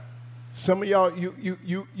 Some of y'all,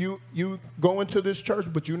 you go into this church,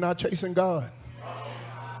 but you're not chasing God.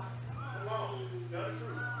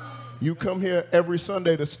 You come here every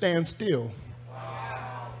Sunday to stand still.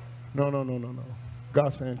 No.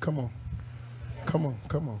 God's saying, come on. Come on,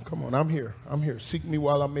 come on, come on. I'm here. I'm here. Seek me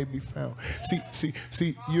while I may be found.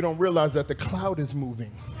 See, you don't realize that the cloud is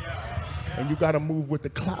moving. And you got to move with the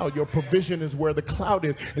cloud. Your provision is where the cloud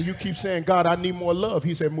is. And you keep saying, God, I need more love.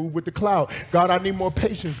 He said, move with the cloud. God, I need more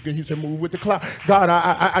patience. He said, move with the cloud. God,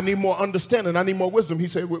 I need more understanding. I need more wisdom. He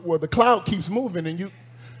said, well, the cloud keeps moving and you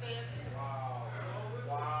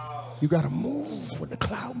got to move when the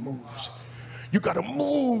cloud moves. You got to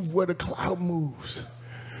move where the cloud moves.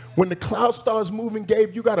 When the cloud starts moving,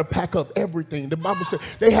 Gabe, you got to pack up everything. The Bible said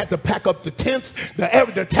they had to pack up the tents,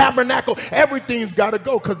 the tabernacle. Everything's got to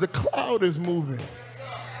go because the cloud is moving.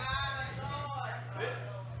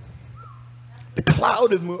 The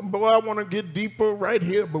cloud is moving. Boy, I want to get deeper right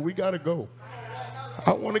here, but we got to go.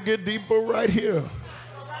 I want to get deeper right here.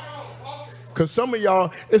 Because some of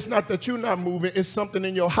y'all, it's not that you're not moving. It's something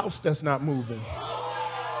in your house that's not moving.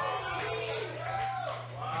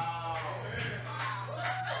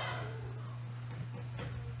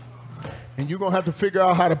 And you're going to have to figure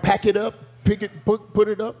out how to pack it up, pick it, put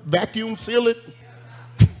it up, vacuum seal it.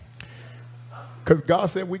 Because God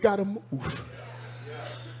said we got to move.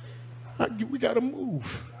 We got to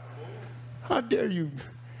move. How dare you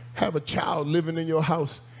have a child living in your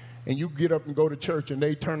house and you get up and go to church and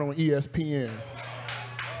they turn on ESPN?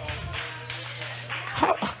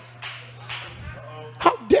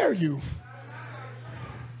 How dare you?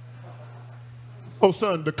 Oh,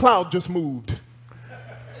 son, the cloud just moved.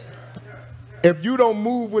 If you don't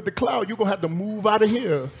move with the cloud, you're going to have to move out of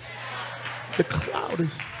here. The cloud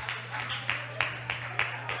is...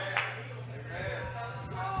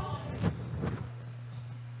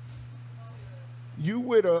 You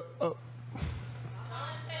with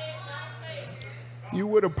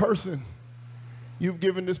a person, you've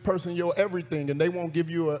given this person your everything, and they won't give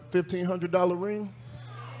you a $1,500 ring?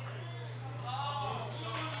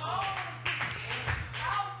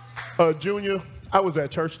 Junior, I was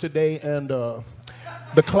at church today, and the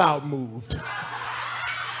cloud moved.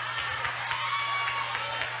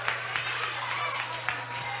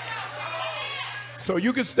 So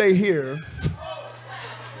you can stay here.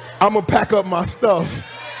 I'm going to pack up my stuff.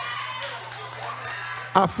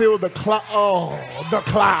 I feel the cloud. Oh, the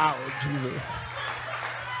cloud, Jesus.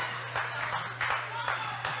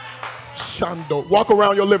 Shando. Walk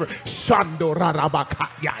around your living. Shando rarabaka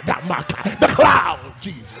yadamaka. The cloud,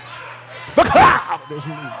 Jesus. The cloud is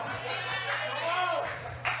moving.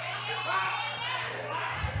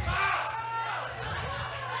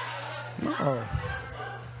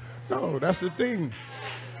 No, that's the thing.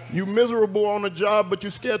 You miserable on a job, but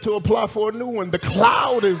you're scared to apply for a new one. The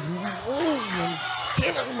cloud is moving.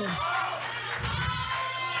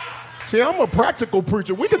 See, I'm a practical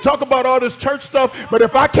preacher. We can talk about all this church stuff, but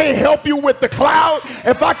if I can't help you with the cloud,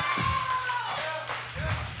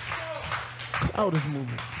 cloud is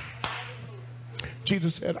moving.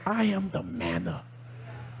 Jesus said, I am the manna.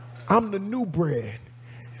 I'm the new bread.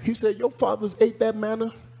 He said, your fathers ate that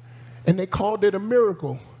manna, and they called it a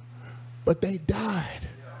miracle, but they died.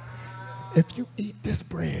 If you eat this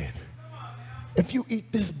bread, if you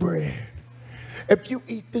eat this bread, if you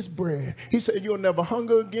eat this bread, he said, you'll never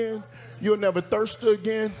hunger again, you'll never thirst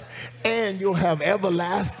again, and you'll have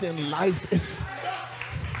everlasting life. It's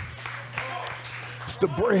the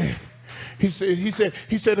bread. He said,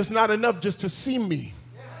 it's not enough just to see me.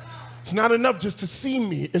 It's not enough just to see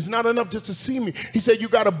me. It's not enough just to see me. He said, you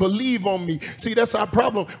got to believe on me. See, that's our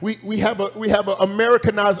problem. We have an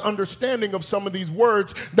Americanized understanding of some of these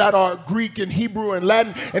words that are Greek and Hebrew and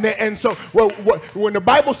Latin. And so, when the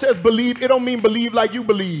Bible says believe, it don't mean believe like you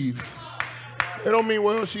believe. It don't mean,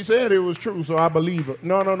 well, she said it was true, so I believe her.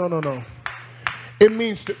 No. It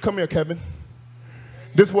means, come here, Kevin.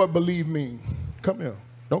 This is what believe means. Come here.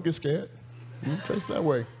 Don't get scared. Face that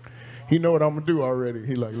way. He know what I'm going to do already.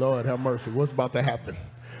 He like, Lord, have mercy. What's about to happen?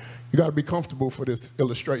 You got to be comfortable for this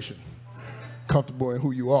illustration. Comfortable in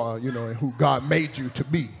who you are, and who God made you to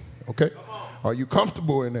be. Okay? Are you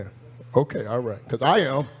comfortable in there? Okay, all right. Because I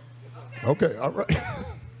am. Okay, all right.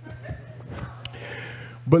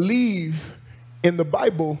 Believe in the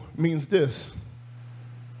Bible means this.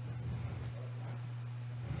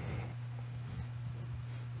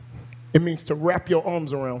 It means to wrap your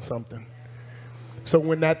arms around something. So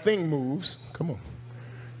when that thing moves, come on,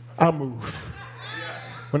 I move.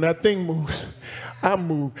 When that thing moves, I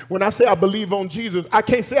move. When I say I believe on Jesus, I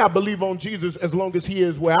can't say I believe on Jesus as long as he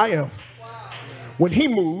is where I am. When he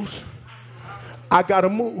moves, I got to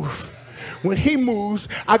move. When he moves,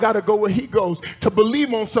 I got to go where he goes. To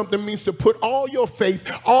believe on something means to put all your faith,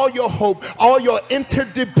 all your hope, all your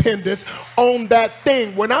interdependence on that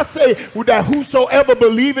thing. When I say that whosoever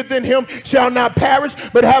believeth in him shall not perish,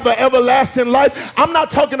 but have an everlasting life, I'm not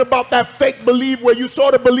talking about that fake belief where you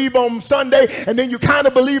sort of believe on Sunday and then you kind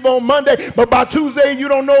of believe on Monday, but by Tuesday you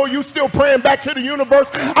don't know, you still praying back to the universe.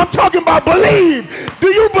 I'm talking about believe. Do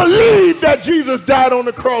you believe that Jesus died on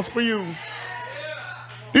the cross for you?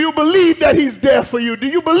 Do you believe that he's there for you? Do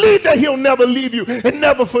you believe that he'll never leave you and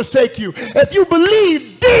never forsake you? If you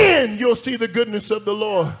believe, then you'll see the goodness of the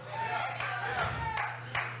Lord.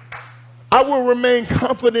 I will remain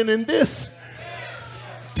confident in this.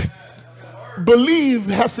 Believe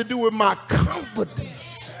has to do with my confidence.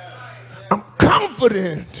 I'm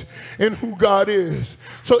confident in who God is.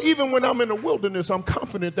 So even when I'm in the wilderness, I'm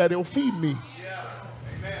confident that he'll feed me.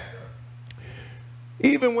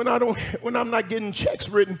 Even when I'm not getting checks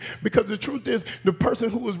written, because the truth is, the person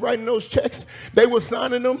who was writing those checks, they were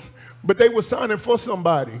signing them, but they were signing for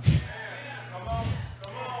somebody.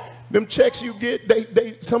 Them checks you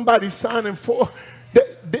get, somebody's signing for.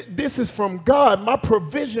 This is from God. My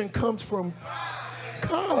provision comes from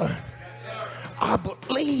God. I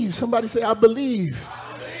believe. Somebody say, I believe.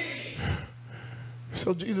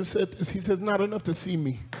 So Jesus said this. He says, not enough to see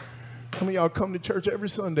me. How many of y'all come to church every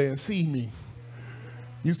Sunday and see me?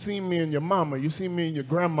 You seen me and your mama. You seen me and your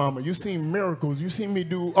grandmama. You seen miracles. You seen me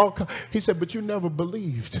do all kinds. He said, but you never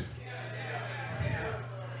believed.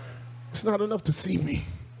 It's not enough to see me.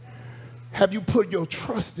 Have you put your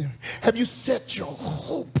trust in? Have you set your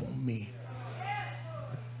hope on me?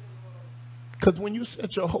 Because when you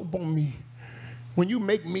set your hope on me, when you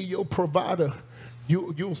make me your provider,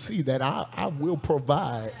 you'll see that I will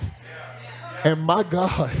provide. And my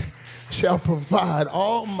God shall provide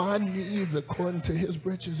all my needs according to his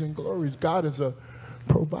riches and glories. God is a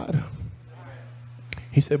provider.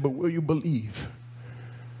 He said, but will you believe?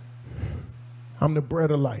 I'm the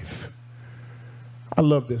bread of life. I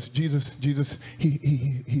love this. Jesus,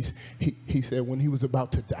 he said when he was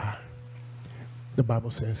about to die, the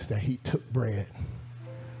Bible says that he took bread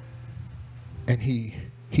and he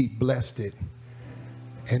blessed it,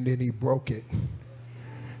 and then he broke it,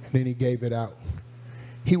 and then he gave it out.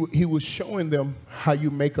 He was showing them how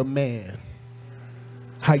you make a man,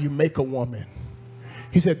 how you make a woman.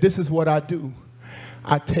 He said, this is what I do.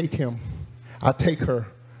 I take him. I take her.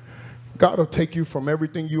 God will take you from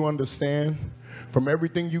everything you understand, from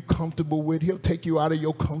everything you're comfortable with. He'll take you out of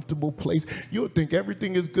your comfortable place. You'll think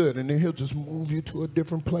everything is good, and then he'll just move you to a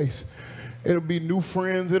different place. It'll be new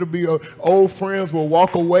friends. It'll be old friends will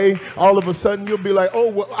walk away. All of a sudden, you'll be like,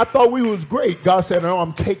 oh, well, I thought we was great. God said, no,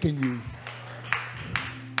 I'm taking you.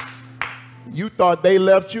 You thought they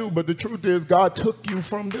left you, but the truth is God took you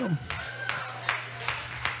from them.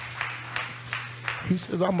 He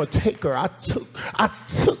says, I'm a taker. I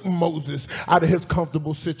took Moses out of his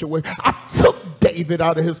comfortable situation. I took David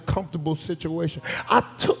out of his comfortable situation. I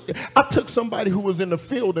took somebody who was in the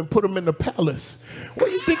field and put him in the palace. What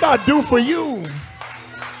do you think I do for you?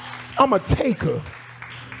 I'm a taker.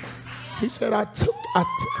 He said, I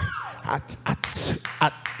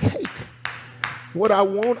take. What I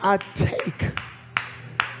want, I take.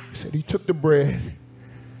 He said he took the bread.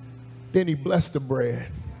 Then he blessed the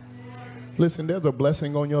bread. Listen, there's a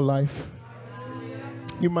blessing on your life.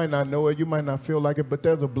 You might not know it. You might not feel like it, but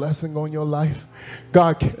there's a blessing on your life.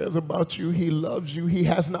 God cares about you. He loves you. He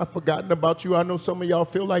has not forgotten about you. I know some of y'all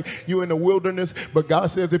feel like you're in the wilderness, but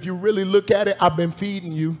God says, if you really look at it, I've been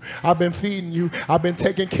feeding you. I've been feeding you. I've been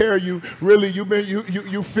taking care of you. Really,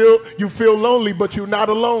 you feel lonely, but you're not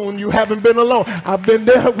alone. You haven't been alone. I've been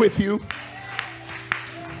there with you.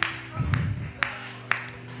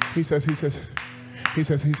 He says,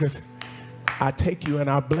 I take you and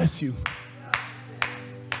I bless you.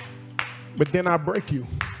 But then I break you.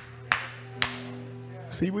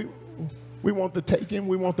 See, we want the taking,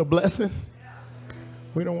 we want the blessing.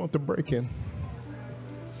 We don't want the breaking.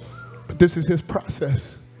 But this is his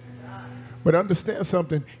process. But understand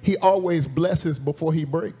something, he always blesses before he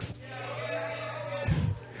breaks.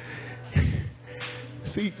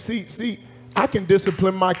 See, I can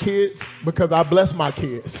discipline my kids because I bless my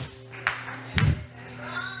kids.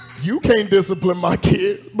 You can't discipline my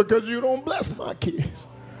kids because you don't bless my kids.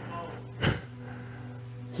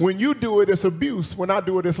 When you do it, it's abuse. When I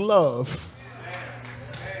do it, it's love.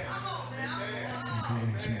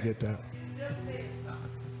 You get that?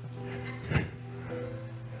 And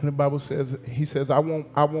the Bible says, he says, I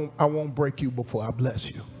won't break you before I bless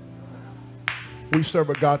you. We serve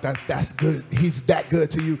a God that's good. He's that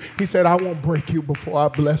good to you. He said, I won't break you before I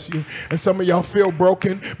bless you. And some of y'all feel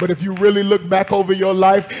broken, but if you really look back over your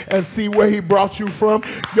life and see where he brought you from,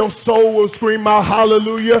 your soul will scream out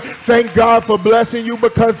hallelujah. Thank God for blessing you,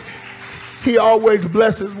 because he always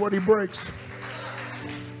blesses what he breaks.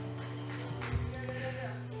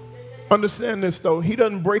 Understand this though, he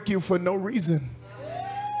doesn't break you for no reason.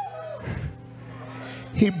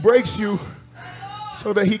 He breaks you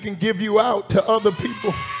so that he can give you out to other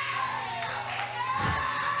people,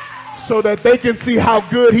 so that they can see how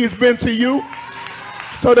good he's been to you,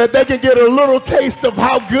 so that they can get a little taste of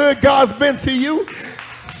how good God's been to you.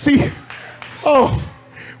 See, oh,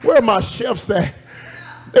 where are my chefs at?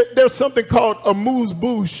 There's something called a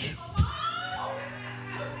amuse-bouche.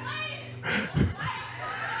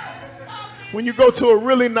 When you go to a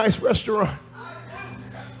really nice restaurant,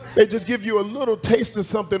 they just give you a little taste of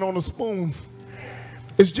something on a spoon.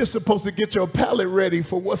 It's just supposed to get your palate ready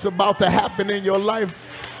for what's about to happen in your life.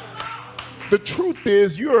 The truth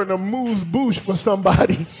is, you're an amuse-bouche for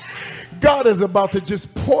somebody. God is about to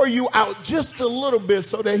just pour you out just a little bit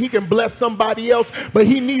so that he can bless somebody else, but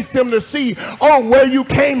he needs them to see, oh, where you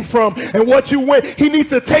came from and what you went. He needs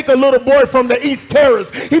to take a little boy from the East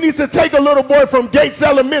Terrace. He needs to take a little boy from Gates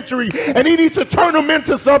Elementary, and he needs to turn him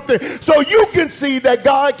into something so you can see that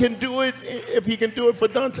God can do it. If he can do it for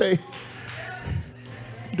Donte,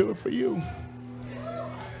 do it for you.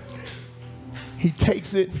 He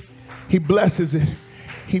takes it, he blesses it,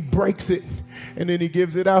 he breaks it, and then he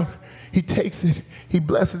gives it out. He takes it, he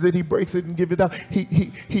blesses it, he breaks it, and gives it out.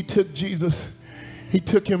 He took Jesus, he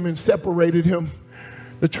took him and separated him.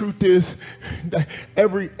 The truth is that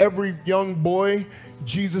every young boy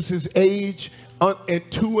Jesus' age and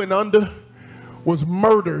 2 and under was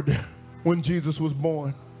murdered when Jesus was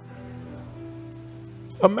born.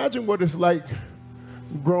 Imagine what it's like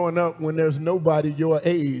growing up when there's nobody your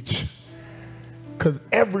age, because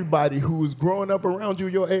everybody who was growing up around you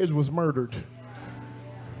your age was murdered,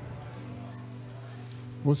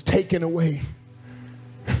 was taken away.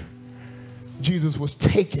 Jesus was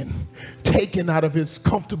taken out of his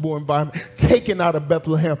comfortable environment, taken out of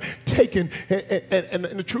Bethlehem, taken, and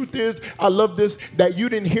the truth is, I love this, that you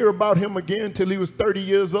didn't hear about him again until he was 30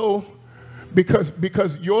 years old,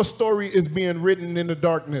 because your story is being written in the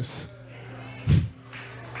darkness.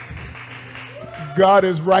 God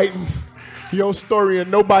is writing your story,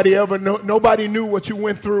 and nobody knew what you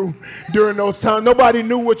went through during those times. Nobody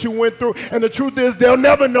knew what you went through, and the truth is, they'll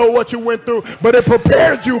never know what you went through, but it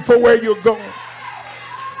prepared you for where you're going.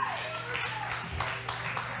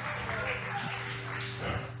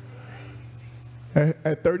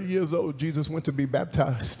 At 30 years old, Jesus went to be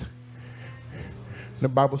baptized. The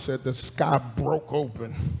Bible said the sky broke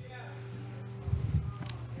open.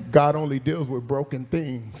 God only deals with broken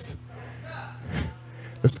things.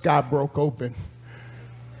 The sky broke open.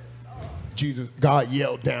 God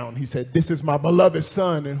yelled down. He said, "This is my beloved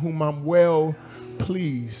son in whom I'm well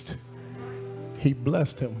pleased." He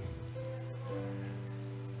blessed him.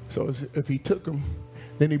 So if he took him,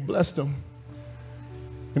 then he blessed him.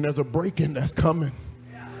 And there's a break-in that's coming.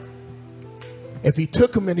 If he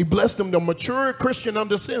took him and he blessed him, the mature Christian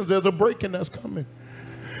understands there's a break-in that's coming.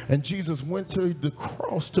 And Jesus went to the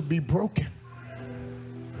cross to be broken.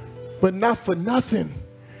 But not for nothing.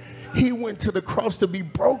 He went to the cross to be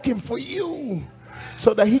broken for you,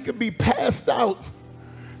 so that he could be passed out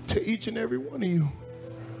to each and every one of you.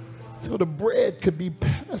 So the bread could be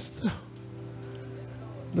passed out.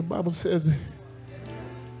 The Bible says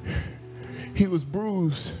he was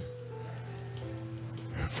bruised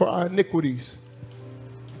for our iniquities.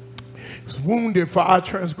 He was wounded for our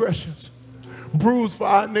transgressions, bruised for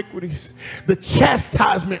our iniquities. The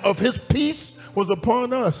chastisement of his peace was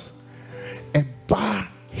upon us, and by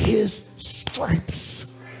his stripes,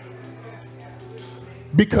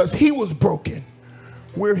 because he was broken,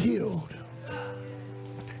 we're healed.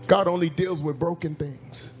 God only deals with broken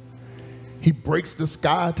things. He breaks the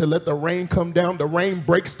sky to let the rain come down. The rain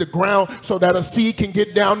breaks the ground so that a seed can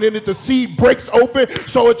get down in it. The seed breaks open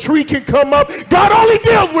so a tree can come up. God only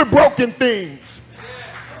deals with broken things.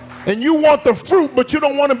 And you want the fruit, but you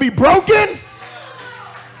don't want to be broken?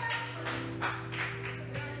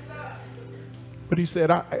 But he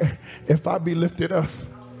said, if I be lifted up,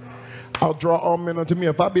 I'll draw all men unto me.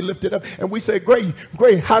 If I be lifted up. And we say, great,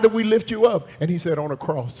 how do we lift you up? And he said, on a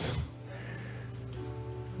cross.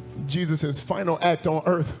 Jesus' final act on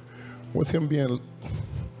earth was him being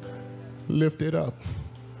lifted up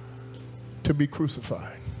to be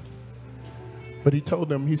crucified. But he told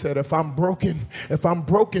them, he said, if I'm broken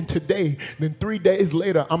today, then 3 days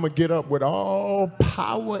later, I'm going to get up with all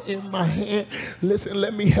power in my hand. Listen,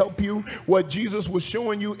 let me help you. What Jesus was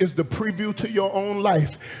showing you is the preview to your own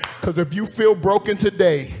life. Because if you feel broken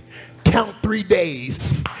today, count 3 days.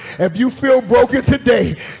 If you feel broken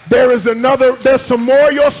today, there's some more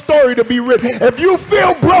of your story to be written. If you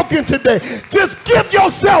feel broken today, just give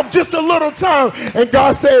yourself just a little time. And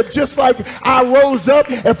God said, just like I rose up,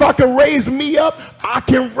 if I can raise me up, I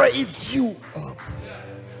can raise you up.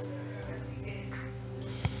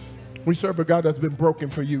 We serve a God that's been broken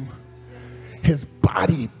for you. His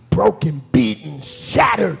body broken, beaten,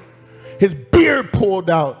 shattered. His beard pulled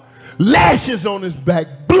out. Lashes on his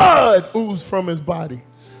back, blood oozed from his body,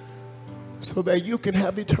 so that you can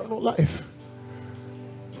have eternal life.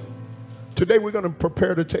 Today we're going to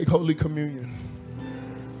prepare to take Holy Communion.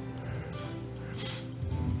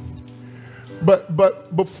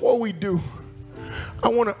 But before we do, I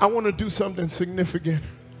want to do something significant.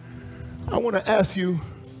 I want to ask you,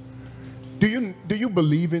 do you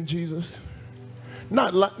believe in Jesus?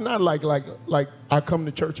 Not like I come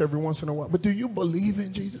to church every once in a while, but do you believe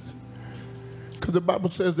in Jesus? Because the Bible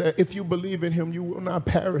says that if you believe in him, you will not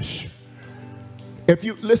perish. If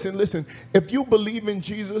you listen, if you believe in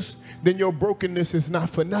Jesus, then your brokenness is not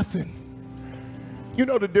for nothing. You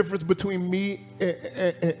know the difference between me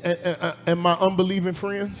and my unbelieving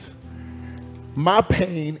friends? My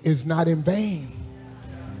pain is not in vain.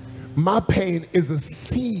 My pain is a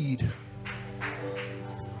seed.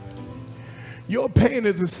 Your pain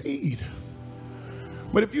is a seed.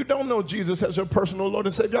 But if you don't know Jesus as your personal Lord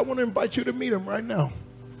and Savior, I want to invite you to meet him right now.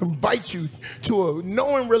 Invite you to a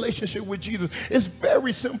knowing relationship with Jesus. It's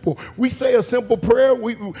very simple. We say a simple prayer.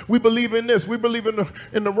 We believe in this. We believe in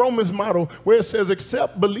the Romans model where it says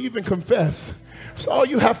accept, believe, and confess. That's all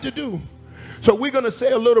you have to do. So we're going to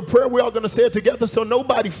say a little prayer. We're all going to say it together so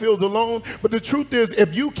nobody feels alone. But the truth is,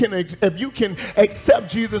 if you can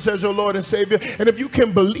accept Jesus as your Lord and Savior, and if you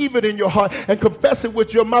can believe it in your heart and confess it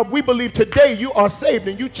with your mouth, we believe today you are saved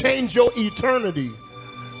and you change your eternity.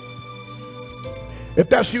 If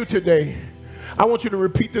that's you today, I want you to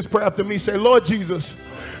repeat this prayer after me. Say, Lord Jesus,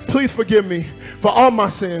 please forgive me for all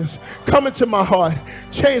my sins. Come into my heart.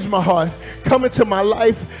 Change my heart. Come into my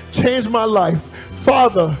life. Change my life.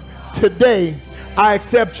 Father, today, I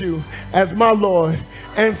accept you as my Lord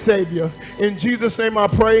and Savior. In Jesus' name I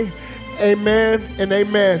pray, amen and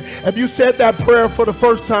amen. If you said that prayer for the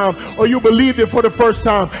first time or you believed it for the first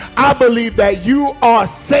time, I believe that you are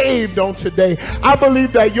saved on today. I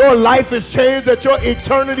believe that your life has changed, that your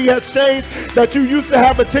eternity has changed, that you used to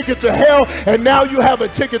have a ticket to hell and now you have a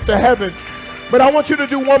ticket to heaven. But I want you to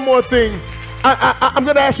do one more thing. I'm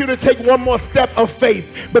going to ask you to take one more step of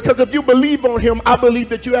faith, because if you believe on him, I believe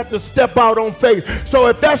that you have to step out on faith. So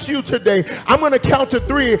if that's you today, I'm going to count to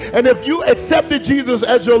 3. And if you accepted Jesus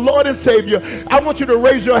as your Lord and Savior, I want you to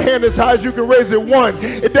raise your hand as high as you can raise it. 1,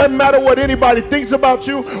 it doesn't matter what anybody thinks about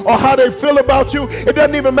you or how they feel about you. It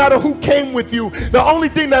doesn't even matter who came with you. The only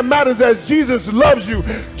thing that matters is Jesus loves you.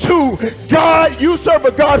 2, God, you serve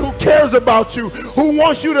a God who cares about you, who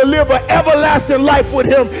wants you to live an everlasting life with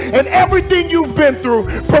him. And everything you've been through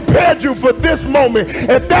prepared you for this moment.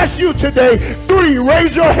 If that's you today, 3,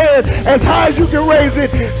 raise your hand as high as you can raise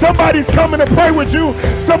it. Somebody's coming to pray with you.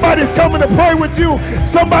 Somebody's coming to pray with you.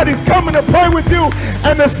 Somebody's coming to pray with you.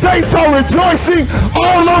 And the saints are rejoicing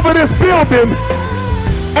all over this building.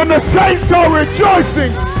 And the saints are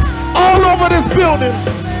rejoicing all over this building.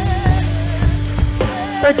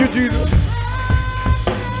 Thank you, Jesus.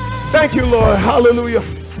 Thank you, Lord. Hallelujah.